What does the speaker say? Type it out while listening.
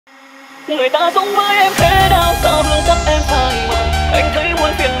Người ta giống với em thế nào sao hương sắc em phai màu. Anh thấy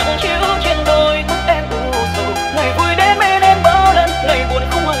muôn phiền nặng chiếu trên đôi mắt em u sầu. Ngày vui đến bên em bao lần, ngày buồn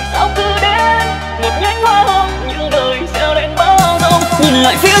không hỏi sao cứ đến. Một nhánh hoa hồng những đời gieo lên bao dòng. Nhìn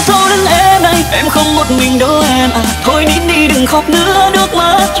lại phía sau lưng em đây, em không một mình đâu em à. Thôi nín đi đừng khóc nữa, nước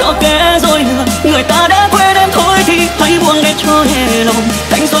mắt cho kẻ rồi lừa. Người ta đã quên em thôi thì hãy buông để cho nhẹ lòng.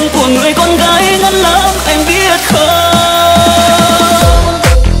 Thanh xuân của người con gái ngắn lắm em biết không.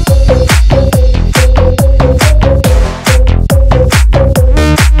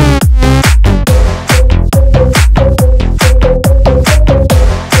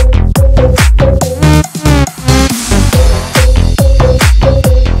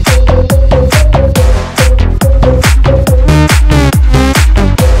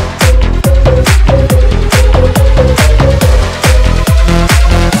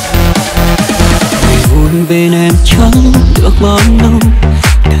 Bên em chẳng được bao lâu,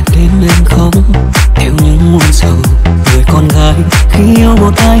 đã đến em không theo những muôn sầu. Người con gái khi yêu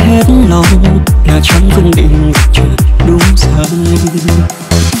một ai hết lòng là chẳng phân định chuyện đúng sai.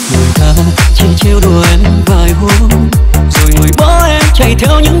 Người ta chỉ trêu đùa em vài hôm, rồi người bỏ em chạy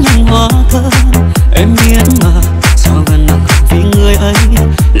theo những nhành hoa thơm. Em biết mà sao gần nặng vì người ấy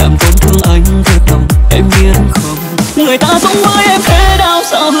làm tổn thương anh thật lòng. Em biết không, người ta giống với em thế nào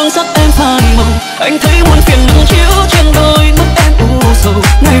sao hương sắc em phai màu. Anh thấy muôn phiền nặng chiếu trên đôi mắt em u sầu.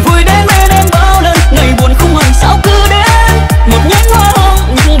 Ngày vui đến bên em bao lần, ngày buồn không hỏi sao cứ đến. Một nhánh hoa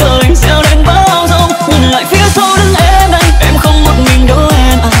hồng những đời gieo lên bao dòng. Nhìn lại phía sau lưng em đây, em không một mình đâu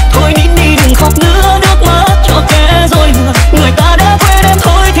em à. Thôi nín đi đừng khóc nữa, nước mắt cho kẻ rồi lừa. Người ta đã quên em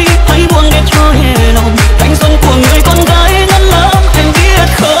thôi thì hãy buông để cho nhẹ lòng. Thanh xuân của người con gái ngắn lắm em biết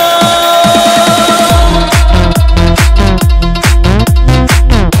không.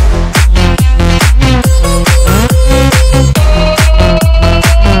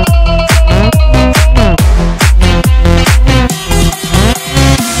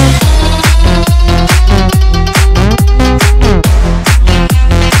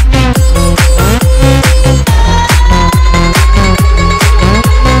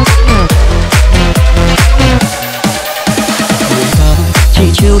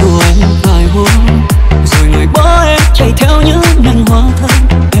 trêu đùa em vài hôm, rồi người bỏ em chạy theo những nành hoa thơm.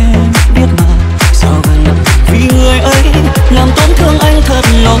 Em biết mà sao gần nặng vì người ấy làm tổn thương anh thật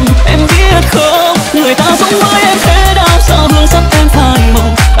lòng. Em biết không, người ta giống với em thế nào sao hương sắc em phai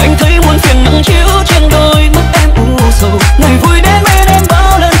màu. Anh thấy muôn phiền nặng chiếu trên đôi mắt em u sầu. Ngày vui đến bên em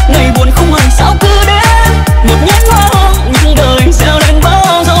bao lần, ngày buồn không hỏi sao cứ đến. Một nhánh hoa hồng nhưng đời gieo lên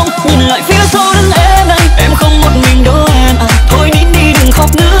bao dòng. Nhìn lại phía sau lưng em đây, em không một mình đâu em à. Thôi nín đi đừng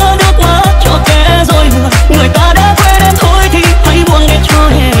khóc nữa, nước mắt cho kẻ rồi lừa. Người ta đã quên em thôi thì hãy buông để cho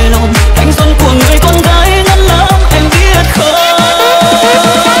nhẹ lòng. Thanh xuân của người con gái ngắn lắm em biết không.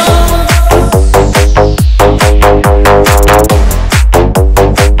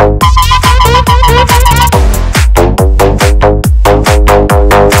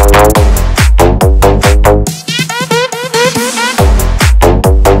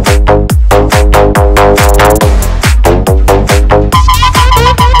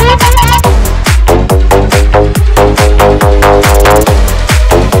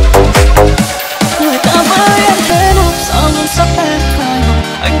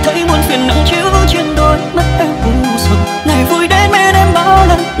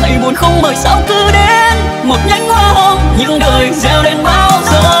 Không bởi sao cứ đến một nhánh hoa hồng nhưng đời gieo lên bao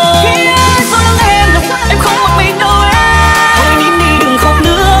giờ. Khi ai sau lưng em không một mình đâu em. Thôi nín đi đừng khóc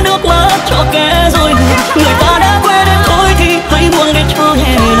nữa, nước mắt cho kẻ rồi lừa. Người ta đã quên em thôi thì hãy buông để cho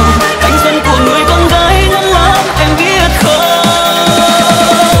nhẹ lòng. Thanh xuân của người con gái ngắn lắm em biết không.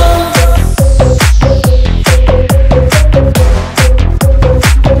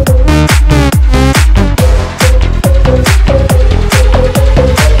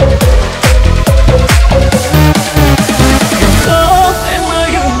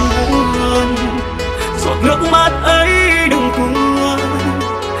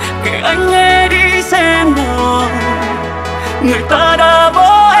 Người ta đã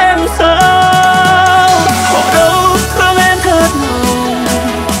bỏ em sao, họ đâu thương em thật lòng,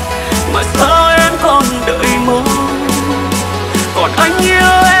 mà sao em còn đợi mong. Còn anh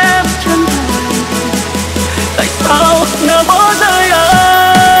yêu em chân thành, tại sao nỡ bỏ rơi anh.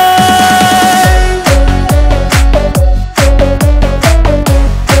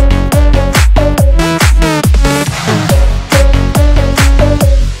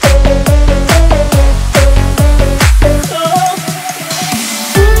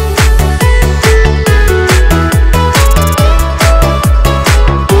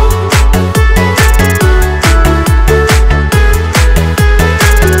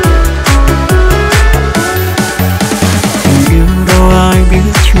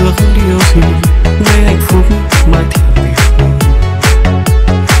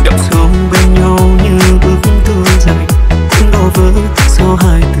 sau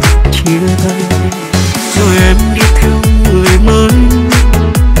hai từ chia tay. Rồi em đi theo người mới,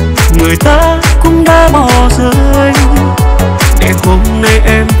 người ta cũng đã bỏ rơi, để hôm nay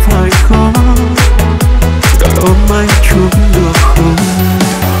em phải khó đợi ôm anh chút được không?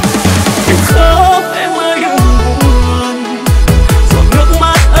 Đừng khóc em ơi đừng buồn, giọt nước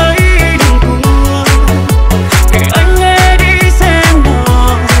mắt ấy đừng tuôn, để anh nghe đi xem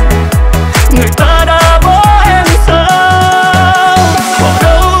nào người ta đã bỏ em sao. Họ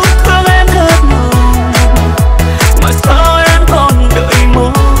đâu thương em thật lòng, mà sao em còn đợi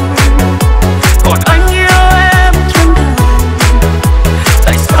mong. Còn anh yêu em chân thành,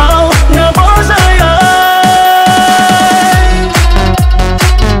 tại sao nỡ bỏ rơi anh?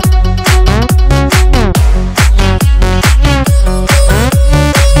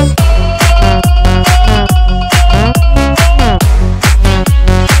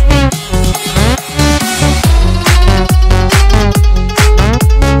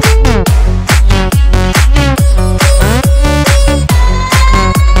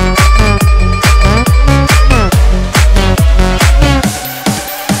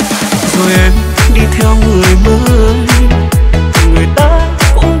 Rồi em đi theo người mới, người ta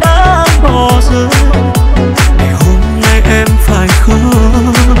cũng đã bỏ rơi, để hôm nay em phải khóc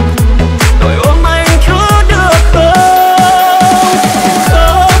đòi ôm anh chút được không? Đừng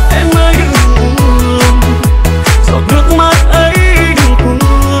khóc em ơi đừng buồn, giọt nước mắt ấy đừng tuôn,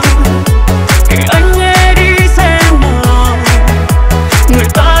 để anh nghe đi xem nào người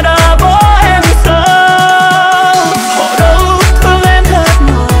ta đã bỏ em sao. Họ đâu thương em thật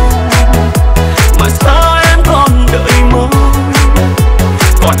lòng, mà sao em còn đợi mong.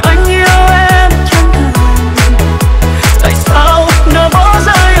 Còn anh yêu em chân thành, tại sao nỡ bỏ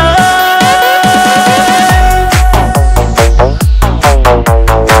rơi anh?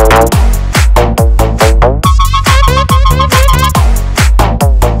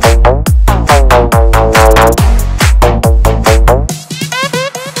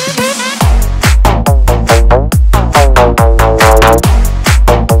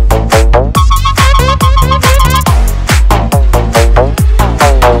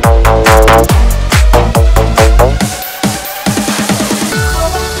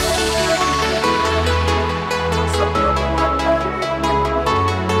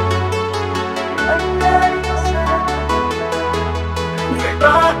 Người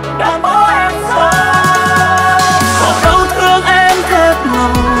ta đã bỏ em sao? Họ đâu thương em thật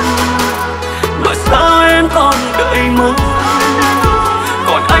lòng, mà sao em còn đợi mong.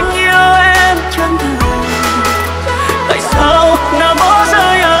 Còn anh yêu em chân thành, tại sao nỡ bỏ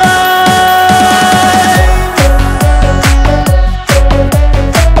rơi anh?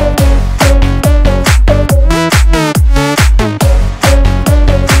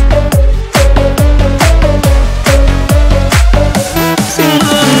 Xin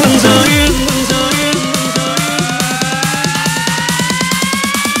mưa ngừng rơi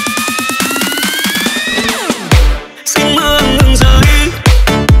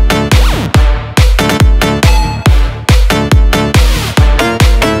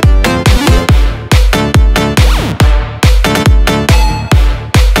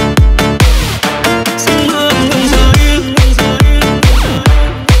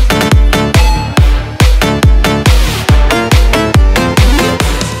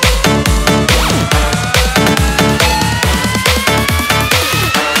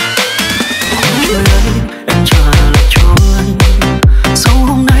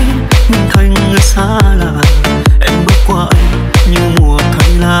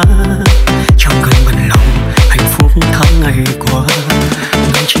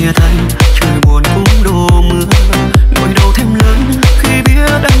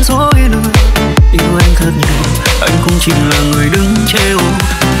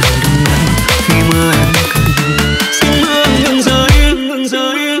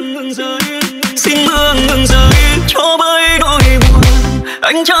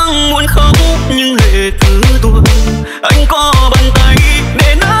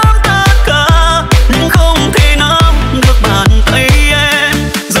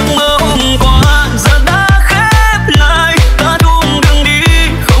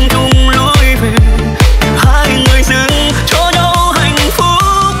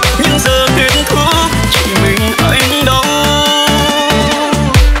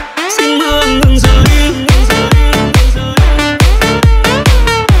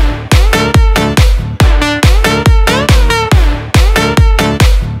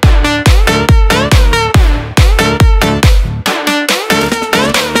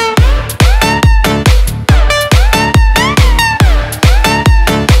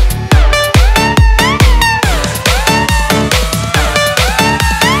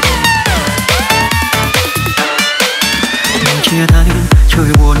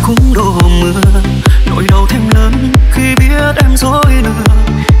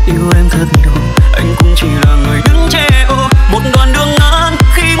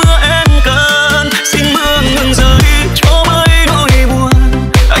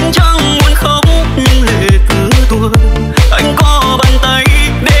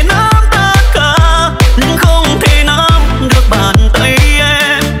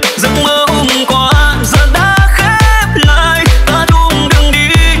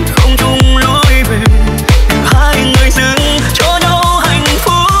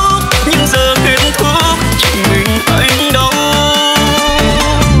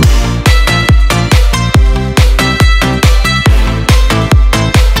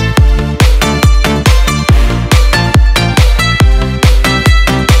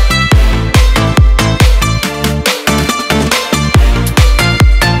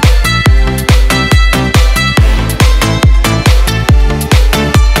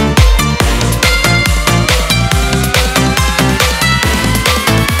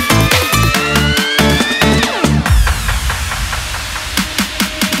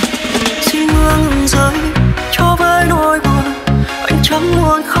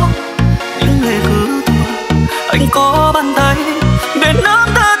anh có bàn tay để nắm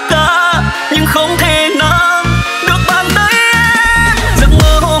tất cả, nhưng không thể nắm được bàn tay em. Giấc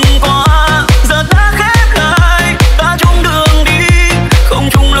mơ hôm qua giờ đã khép lại, ta chung đường đi không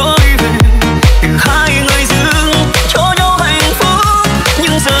chung lối về. Từ hai người dưng cho nhau hạnh phúc,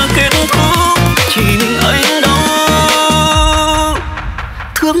 nhưng giờ kết thúc chỉ mình anh đau.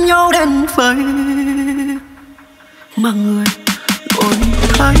 Thương nhau đến vậy mà người đổi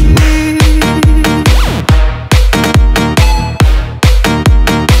thay.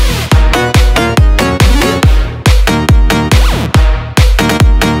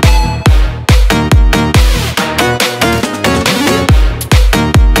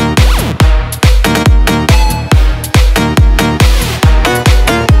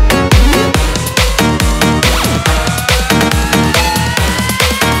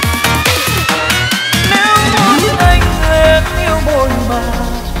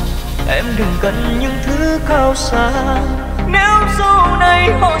 Đừng cần những thứ cao xa. Nếu sau này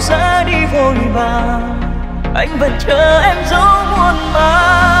họ sẽ đi vội vàng, anh vẫn chờ em dấu muôn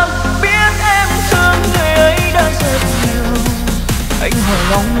mang. Biết em thương người ấy đã rất nhiều, anh hỏi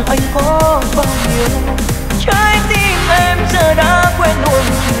lòng anh có bao nhiêu. Trái tim em giờ đã quen nuông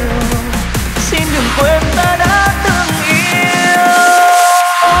chiều, xin đừng quên ta đã từng yêu.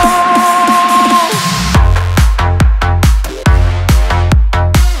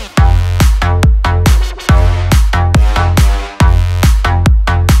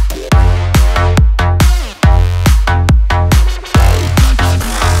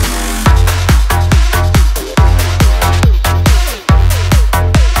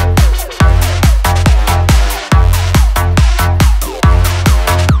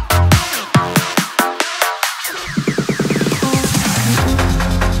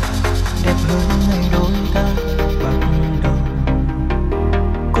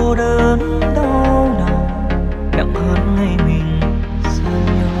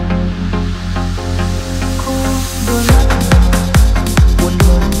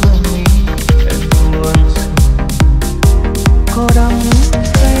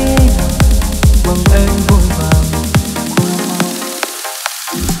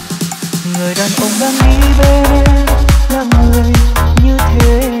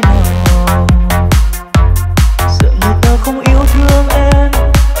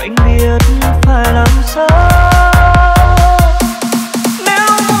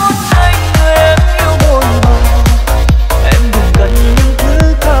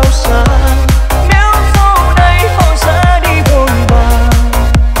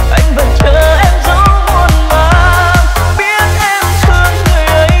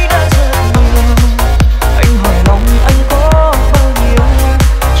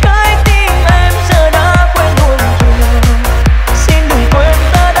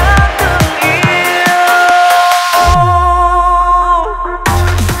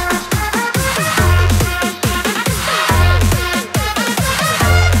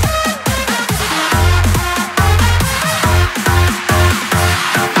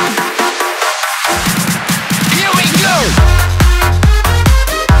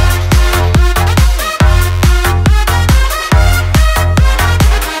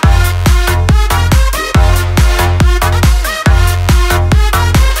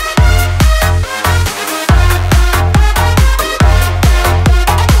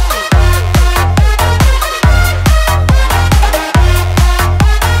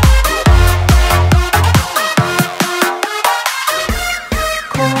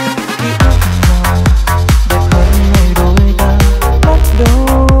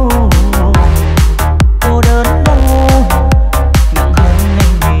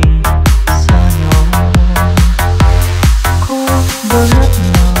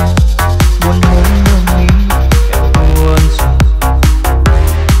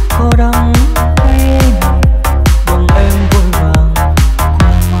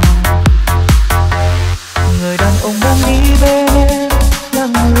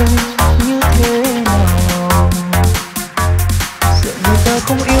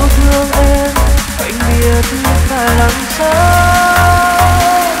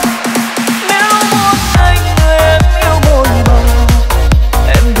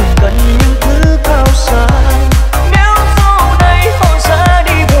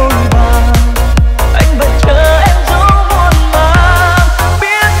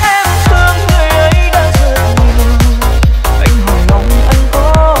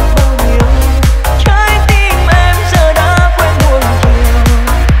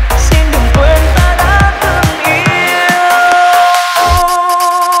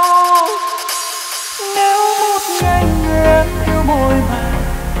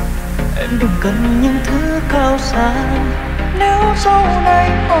 sau này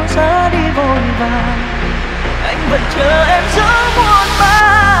bỏ ra đi vội vàng. Anh vẫn chờ em giữa muôn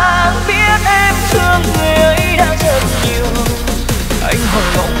vàn, biết em thương người ấy đã rất nhiều. Anh hỏi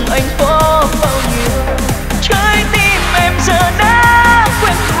lòng anh có bao nhiêu, trái tim em giờ đã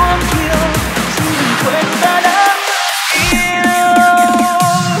quen nuông chiều. Xin đừng quên ta đã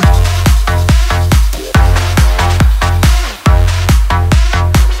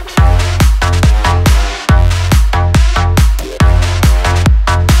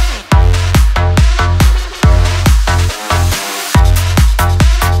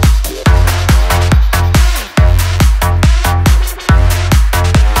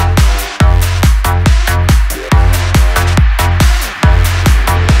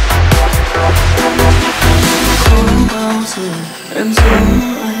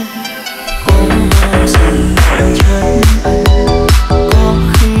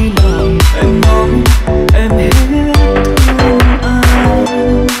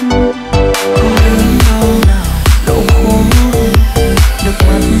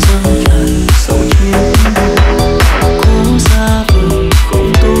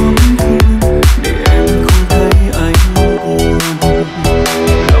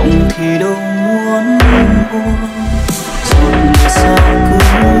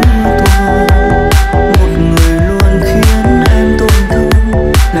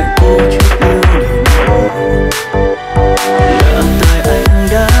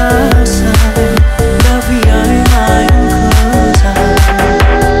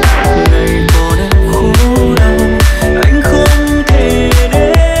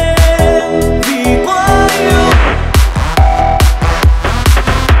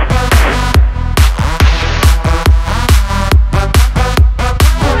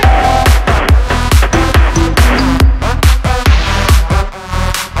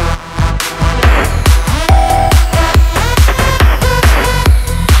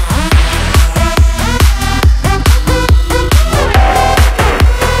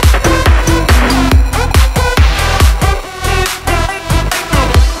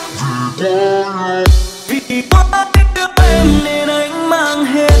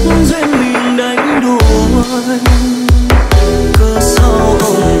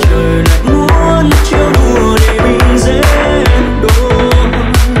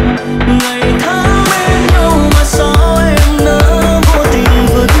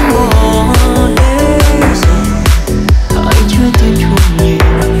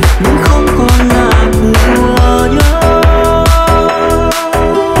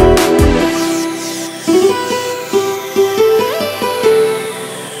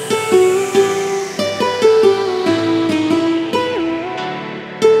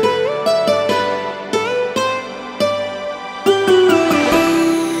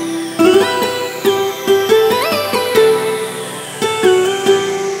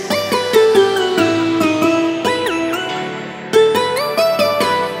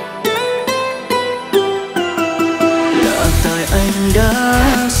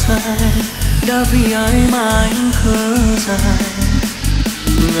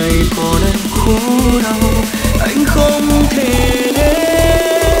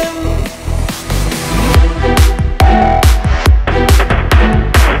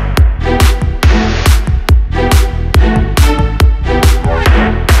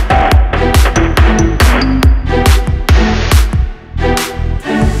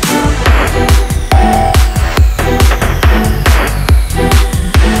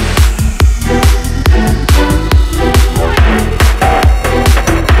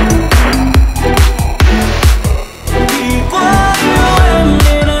qua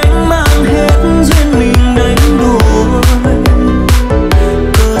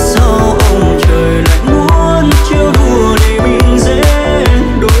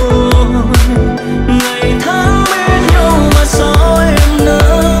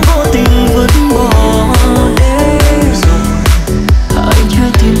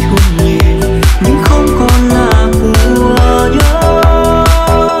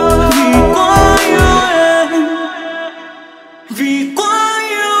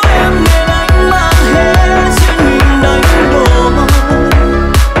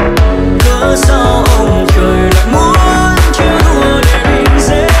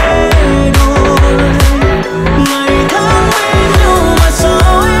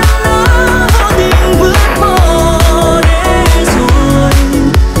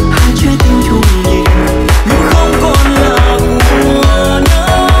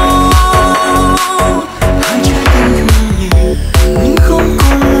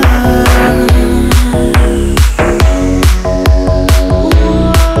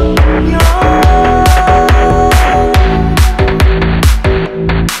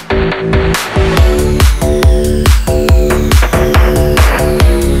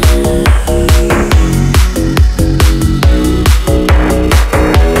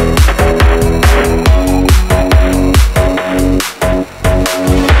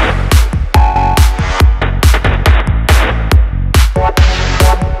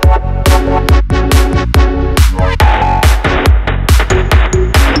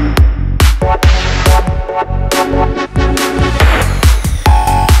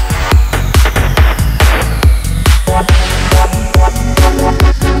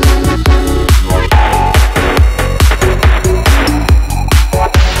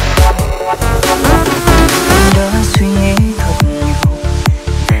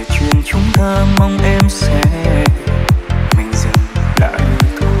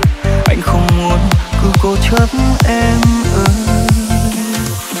cố chấp em ơi.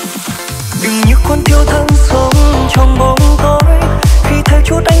 Đừng như con thiêu thân sống trong bóng tối, khi thấy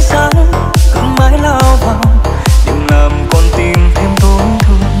chút ánh sáng cứ mãi lao vào. Đừng làm con tim thêm tổn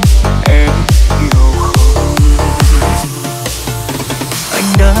thương, em hiểu không? Anh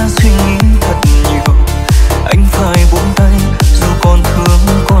đã suy nghĩ thật nhiều, anh phải buông tay dù còn thương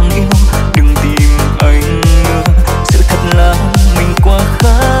còn yêu. Đừng tìm anh nữa, sự thật là mình quá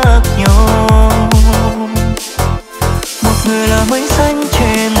khác nhau. Một người là mây xanh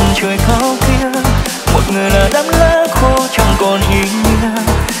trên trời cao kia, một người là đám lá khô chẳng còn ý nghĩa.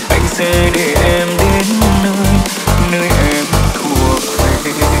 Anh sẽ để em đến nơi em thuộc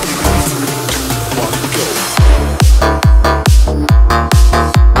về.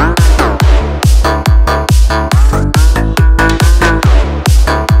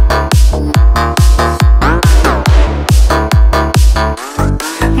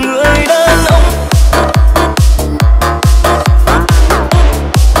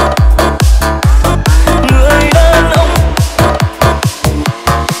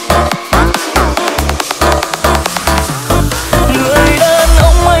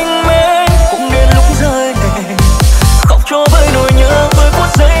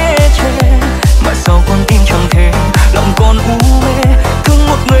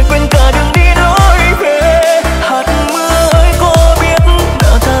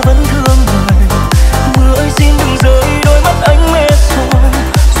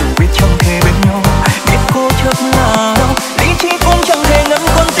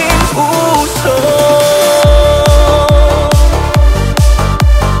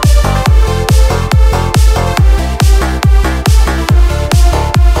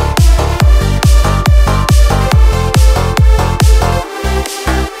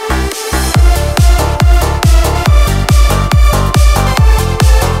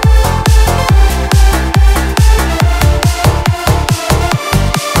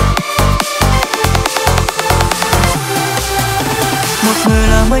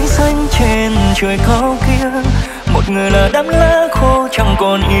 Trời cao kia, một người là đám lá khô chẳng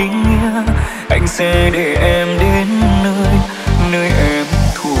còn ý nghĩa. Anh sẽ để em đến nơi em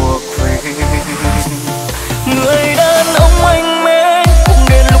thuộc về. Người đàn ông mạnh mẽ cũng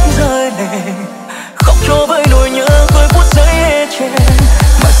đến lúc rơi lệ, khóc cho với nỗi nhớ với phút giây ê chề.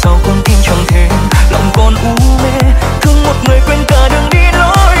 Mà sao con tim chẳng thể lòng còn u mê, thương một người quên cả đường đi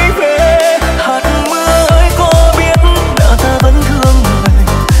lối về. Hạt mưa ơi có biết đã ta vẫn thương người,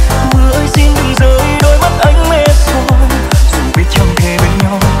 mưa ơi xin đừng rơi đôi mắt anh mê rồi. Dù biết chẳng thể bên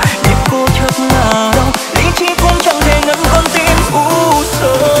nhau, biết cố chấp là đau, lý trí cũng chẳng thể ngăn con tim u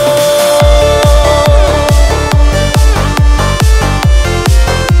sầu.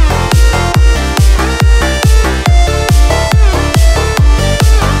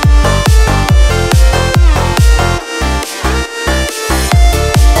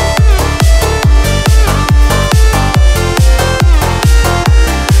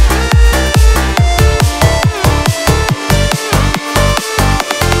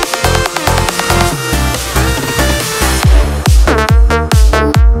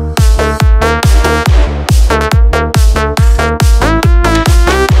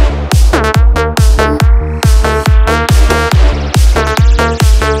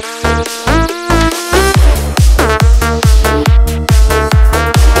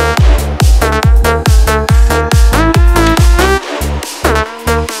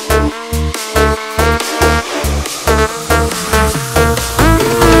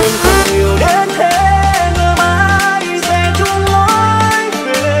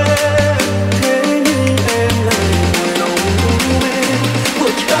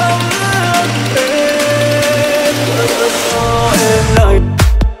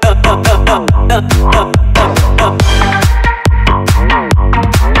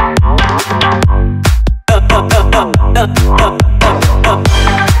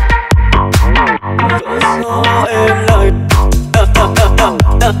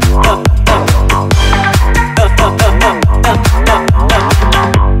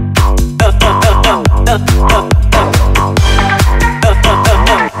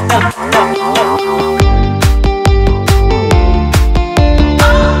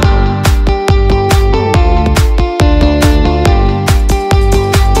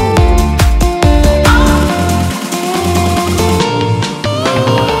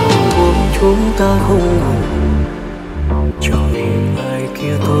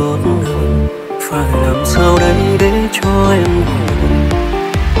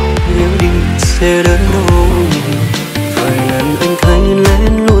 sẽ đến đâu vài lần anh thấy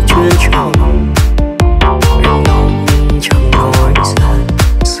lén lút chuyện trò em đâu nhưng chẳng nói ra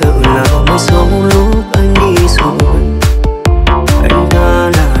sợ là mới xấu lúc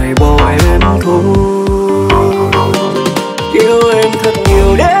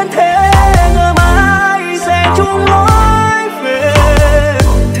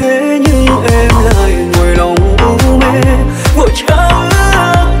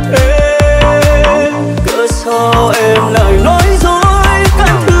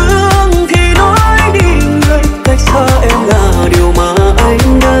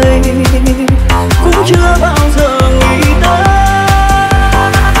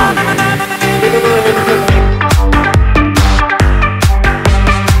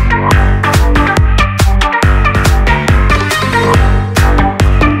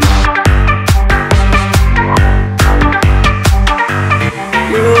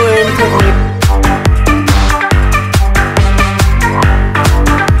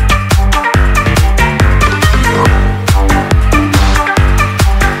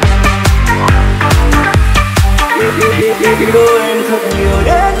Yêu em thật nhiều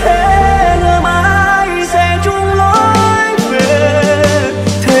đến thế, ngày mai sẽ chung lối về.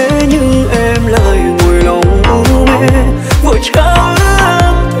 Thế nhưng em lại ngồi lòng u mê, vội trao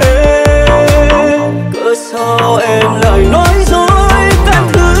ước thề. Cớ sao em lại nói dối,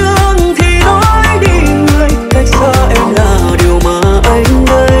 càng thương thì nói đi người. Cách xa em là điều mà anh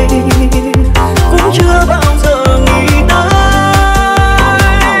đây cũng chưa bao giờ nghĩ tới.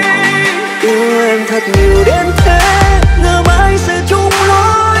 Yêu em thật nhiều đến thế, ngờ mãi sẽ chung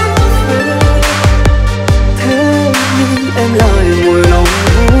lối về. Thế nhưng em lại ngồi lòng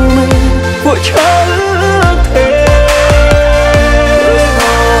u mê, vội trao ước thề.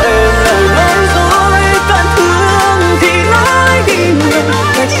 Sao em lại nói dối, càng thương thì nói đi người.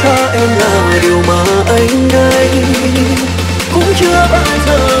 Cách xa em là điều mà anh đây cũng chưa bao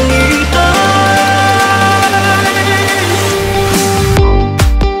giờ nghĩ tới.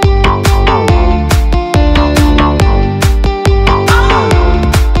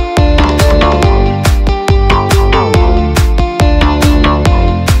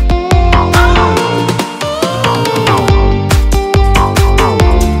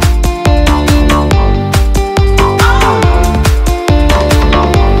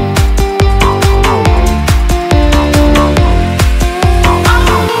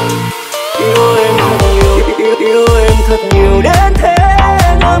 Yêu em thật nhiều đến thế,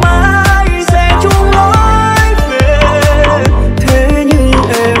 ngày mai sẽ chung lối về. Thế nhưng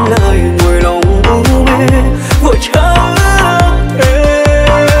em lại ngồi lòng u mê, vội trao ước thề.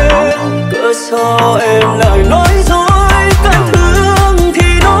 Cớ sao em lại nói dối, càng thương thì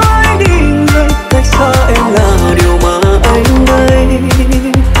nói đi người. Cách xa em là điều mà anh đây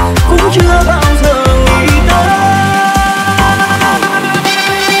cũng chưa bao giờ nghĩ tới.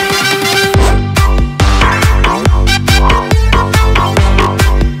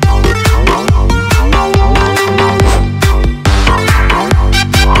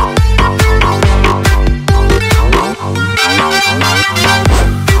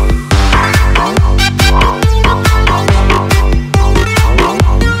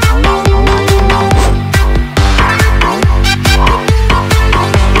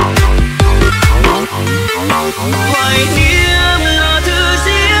 Hoài niệm là thứ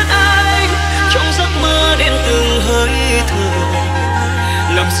giết anh, trong giấc mơ đêm từng hơi thở.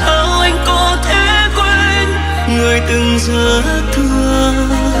 Làm sao anh có thể quên người từng rất thương.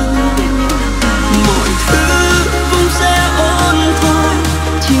 Mọi thứ cũng sẽ ổn thôi,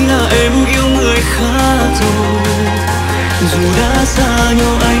 chỉ là em yêu người khác rồi. Dù đã xa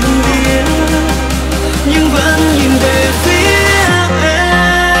nhau anh biết, nhưng vẫn nhìn về phía em.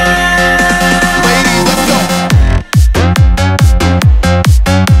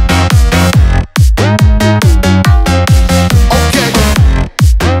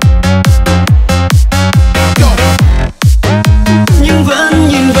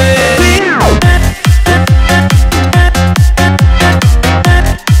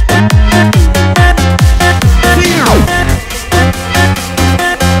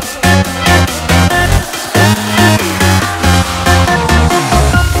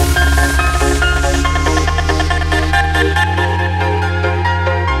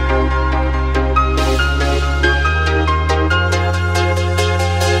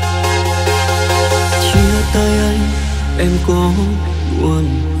 Em có buồn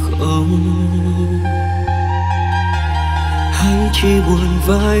không? Hay chỉ buồn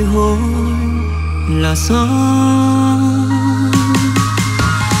vài hôm là sao?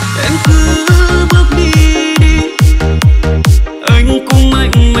 Em cứ bước đi đi, anh cũng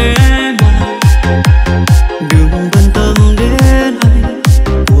mạnh mẽ mà. Đừng quan tâm đến anh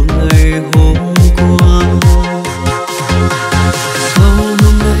của ngày hôm qua. Sau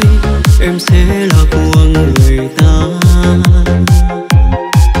hôm nay em sẽ là của người ta.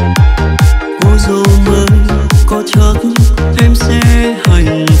 Cô dâu mới có chắc em sẽ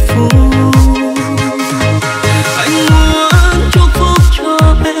hạnh phúc. Anh muốn chúc phúc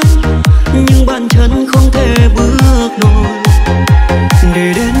cho em, nhưng bàn chân không thể bước nổi.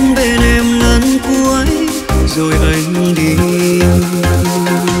 Để đến bên em lần cuối rồi anh đi.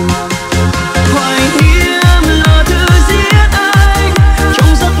 Hoài niệm là thứ giết anh,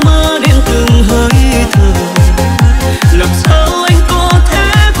 trong giấc mơ đêm từng hơi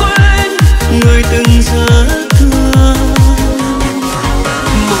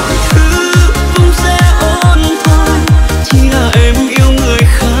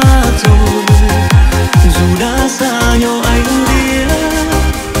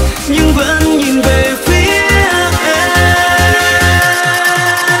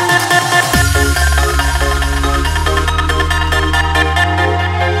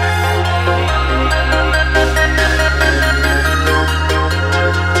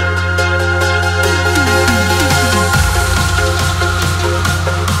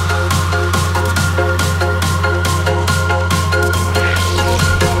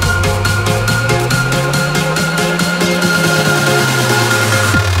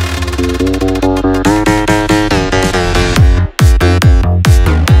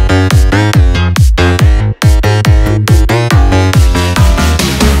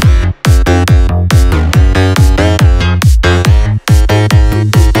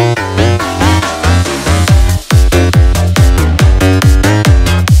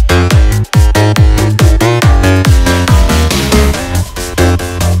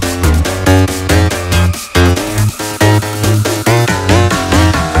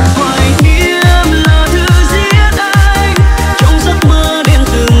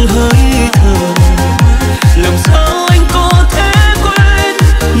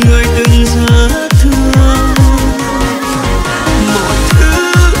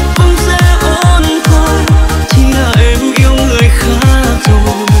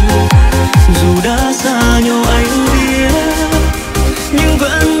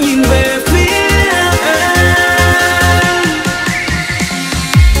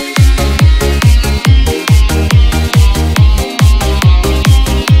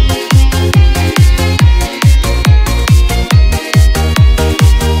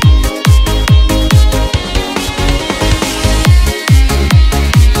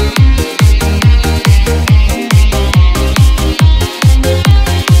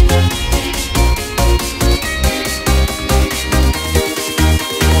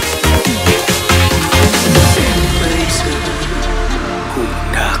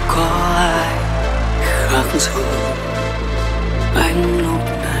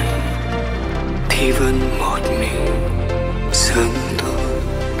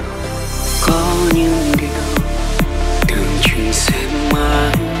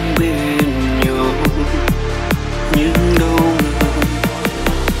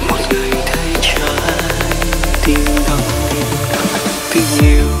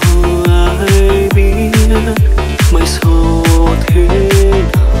ai biết mai sau thế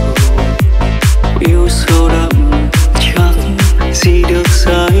nào. Yêu sâu đậm chắc gì được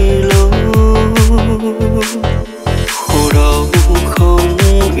dài lâu. Khổ đau không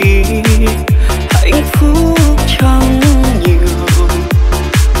ít, hạnh phúc chẳng nhiều.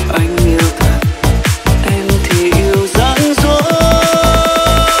 Anh yêu thật, em thì yêu gian dối.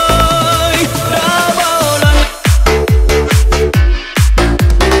 Đã bao lần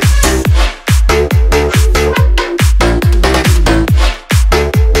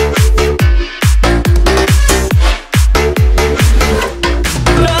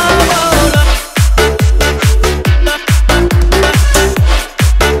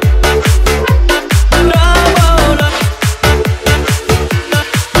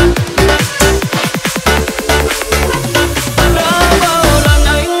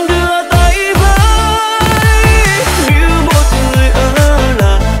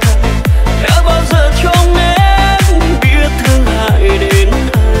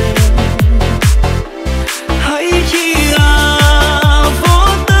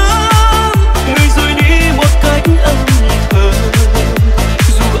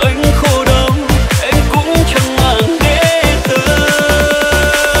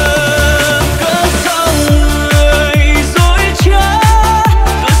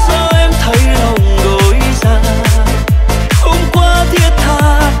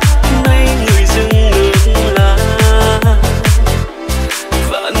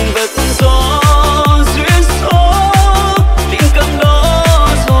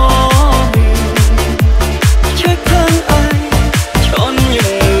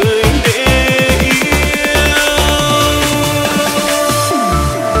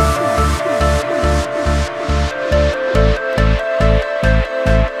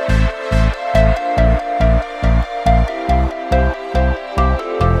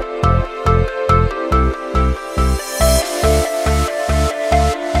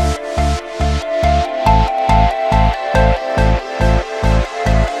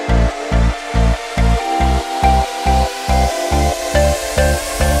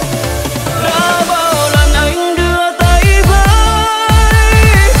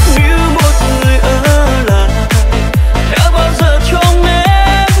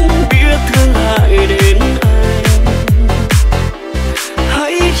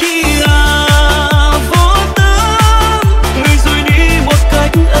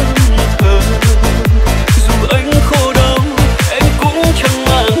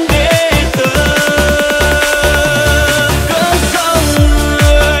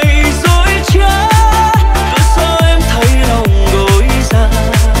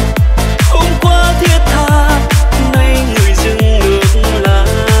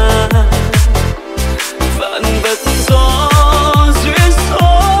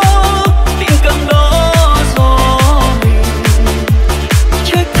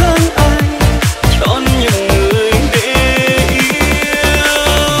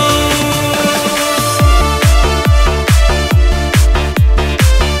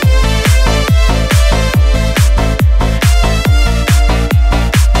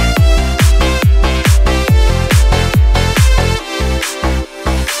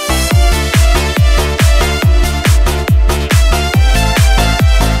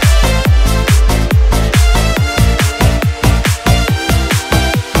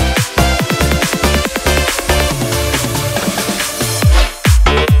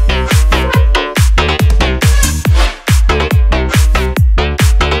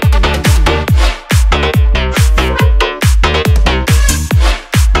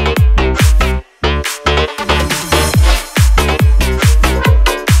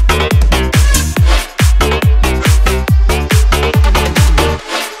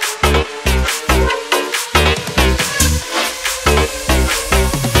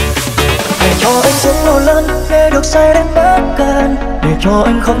được say đến bất cần, để cho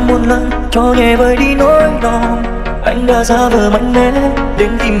anh không một lần cho nhẹ vơi đi nỗi lòng. Anh đã ra vờ mạnh mẽ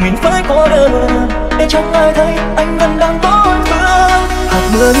đến tìm mình phải có đơn, để chẳng ai thấy anh vẫn đang tối phương. Hạt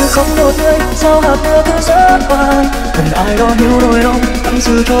mưa như không một người, sao hạt mưa cứ rớt vàng. Cần ai đó hiểu nỗi lòng, tâm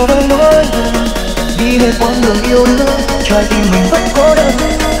sự cho với nỗi buồn. Đi hết quãng đường yêu đương, trái tim mình vẫn có đơn.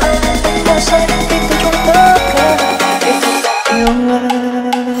 Anh đã say tin từ trong tất cả để yêu anh.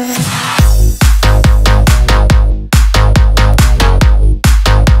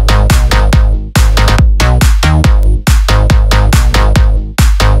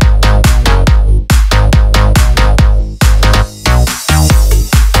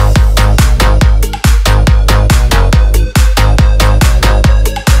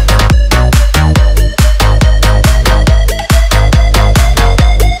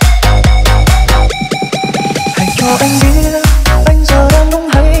 anh biết anh giờ đang đúng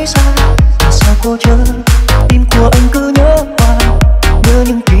hay sai. Sao cô chờ tim của anh cứ nhớ hoài, nhớ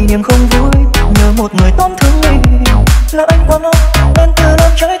những kỷ niệm không vui, nhớ một người tổn thương mình. Là anh quá ngốc nên từ lớp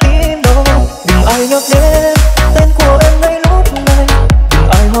trái tim đâu. Đừng ai nhắc đến tên của em ngay lúc này, đừng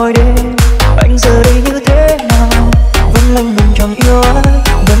ai hỏi đến anh giờ đây như thế nào. Vẫn lạnh lùng chẳng yêu ai,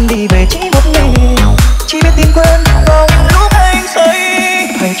 vẫn đi về chỉ một mình, chỉ biết tìm quên vào những lúc anh say.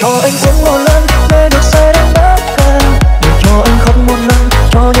 Hãy cho anh uống một lần để được say đến bất cần, để cho anh khóc một lần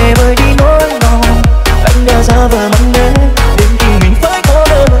cho nhẹ vơi đi nỗi lòng. Anh đã ra vờ mong đến đến khi mình phải cô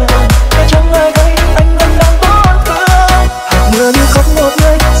đơn, để chẳng ai thấy anh vẫn đang tổn thương. Hạt mưa như khóc một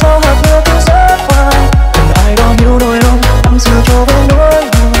người, sao hạt mưa cứ rớt hoài. Đừng ai đó hiểu nỗi lòng tâm sự cho với nỗi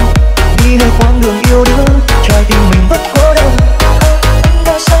lòng. Đi hết quãng đường yêu đương, trái tim mình vẫn cô đơn. Anh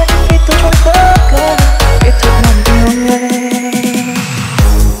đã sai khi từ chối tất cả, kết thúc lòng yêu em.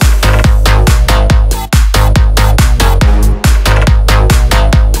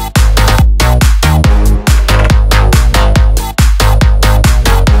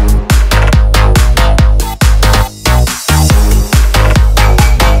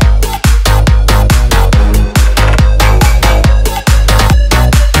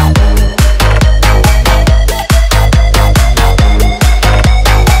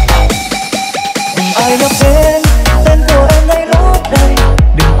 Ai nhắc đến tên của em ngay lúc đây,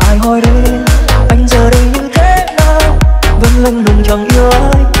 đừng ai hỏi đến anh giờ đây như thế nào. Vẫn lạnh lùng chẳng yêu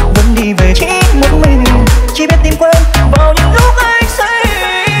ai, vẫn đi về chỉ một mình, chỉ biết tìm quên vào những lúc anh say.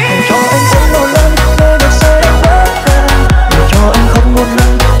 Hãy cho anh uống một lần để được say đến bất cần, để cho anh khóc một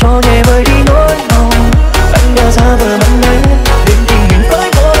lần cho nhẹ vơi đi nỗi lòng. Anh đã ra vờ mong đến đến khi mình phải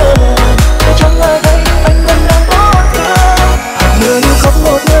cô đơn, để chẳng ai thấy anh vẫn đang tổn thương. Hạt mưa như khóc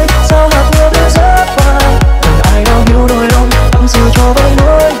một người, sao hạt mưa cứ rớt hoài. Đừng ai đó hiểu nỗi lòng tâm sự cho với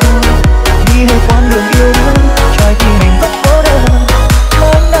nỗi buồn. Đi hết quãng đường yêu đương, trái tim mình vẫn cô đơn. Mà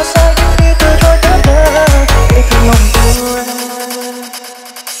anh đã sai khi từ chối tất cả, kết thúc lòng yêu em.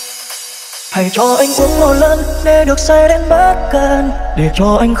 Hãy cho anh uống một lần để được say đến bất cần, để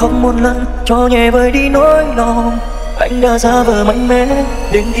cho anh khóc một lần cho nhẹ vơi đi nỗi lòng. Anh đã ra vờ mạnh mẽ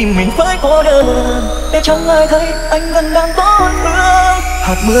đến khi mình phải cô đơn, để chẳng ai thấy anh vẫn đang tổn thương.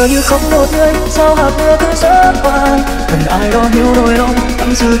 Hạt mưa như khóc một người, sao hạt mưa cứ rớt hoài. Cần ai đó hiểu nỗi lòng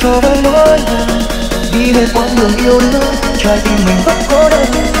tâm sự cho với nỗi buồn. Đi hết quãng đường yêu đương, trái tim mình vẫn cô đơn.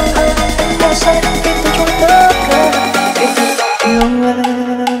 Anh đã sai khi từ chối tất